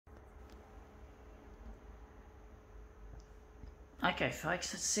Okay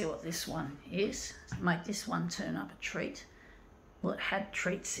folks, let's see what this one is. Make this one turn up a treat. Well, it had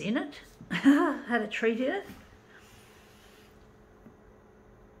treats in it. Had a treat in it.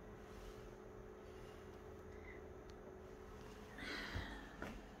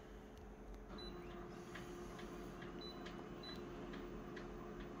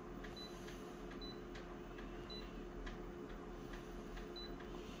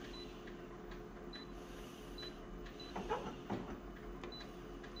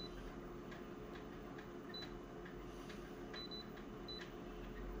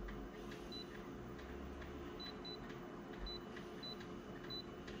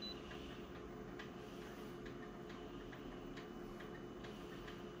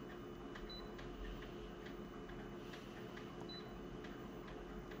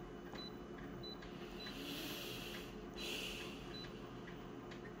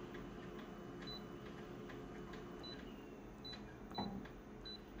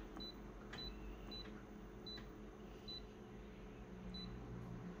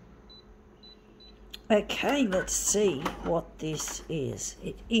 Okay, let's see what this is.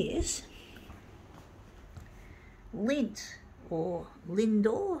 It is Lindt or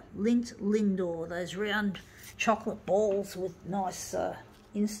Lindor. Lindor, those round chocolate balls with nice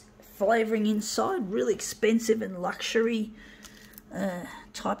flavouring inside. Really expensive and luxury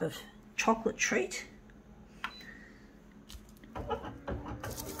type of chocolate treat.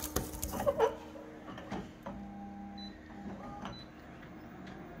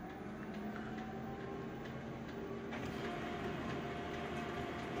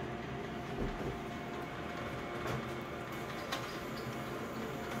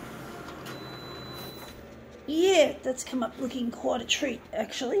 Yeah, that's come up looking quite a treat,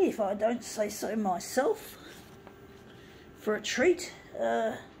 actually, if I don't say so myself. For a treat.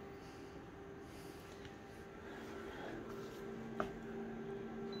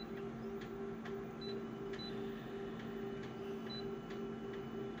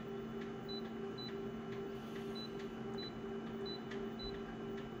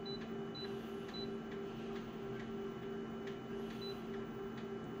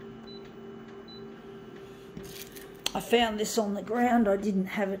 I found this on the ground. I didn't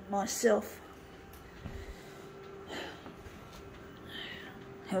have it myself.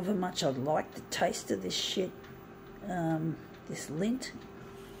 However much I'd like the taste of this shit. This Lindt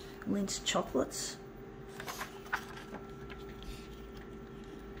chocolates.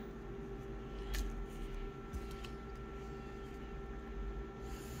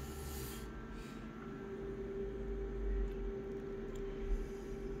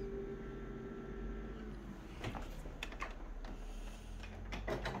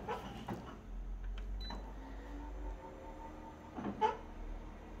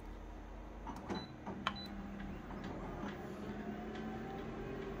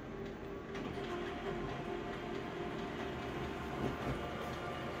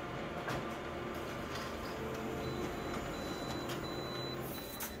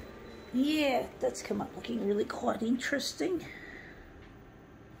 Yeah, that's come up looking really quite interesting.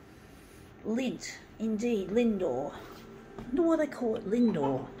 Lindt, indeed, Lindor. I wonder why they call it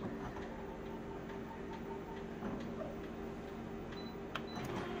Lindor.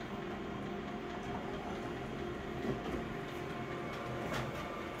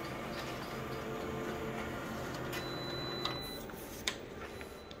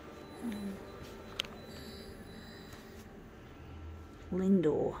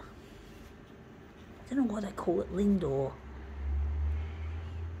 Lindor. I don't know why they call it Lindor.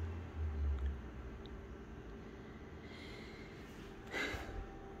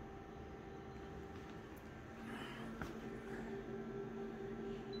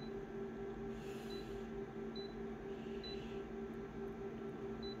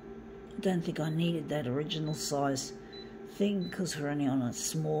 I don't think I needed that original size thing because we're only on a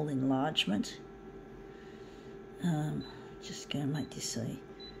small enlargement. Just going to make this a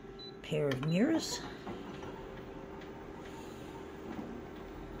pair of mirrors.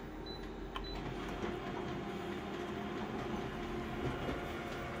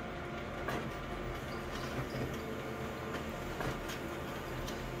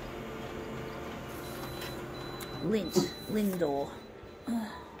 Lindt, Lindor,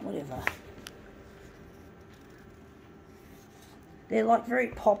 whatever. They're like very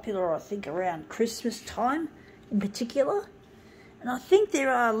popular, I think, around Christmas time in particular. And I think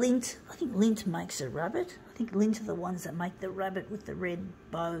there are Lindt, I think Lindt makes a rabbit. I think Lindt are the ones that make the rabbit with the red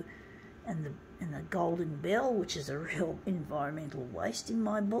bow and the golden bell, which is a real environmental waste in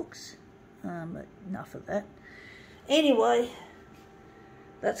my books. But enough of that. Anyway,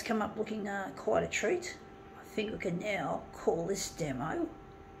 that's come up looking quite a treat. I think we can now call this demo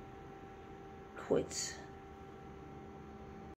quits.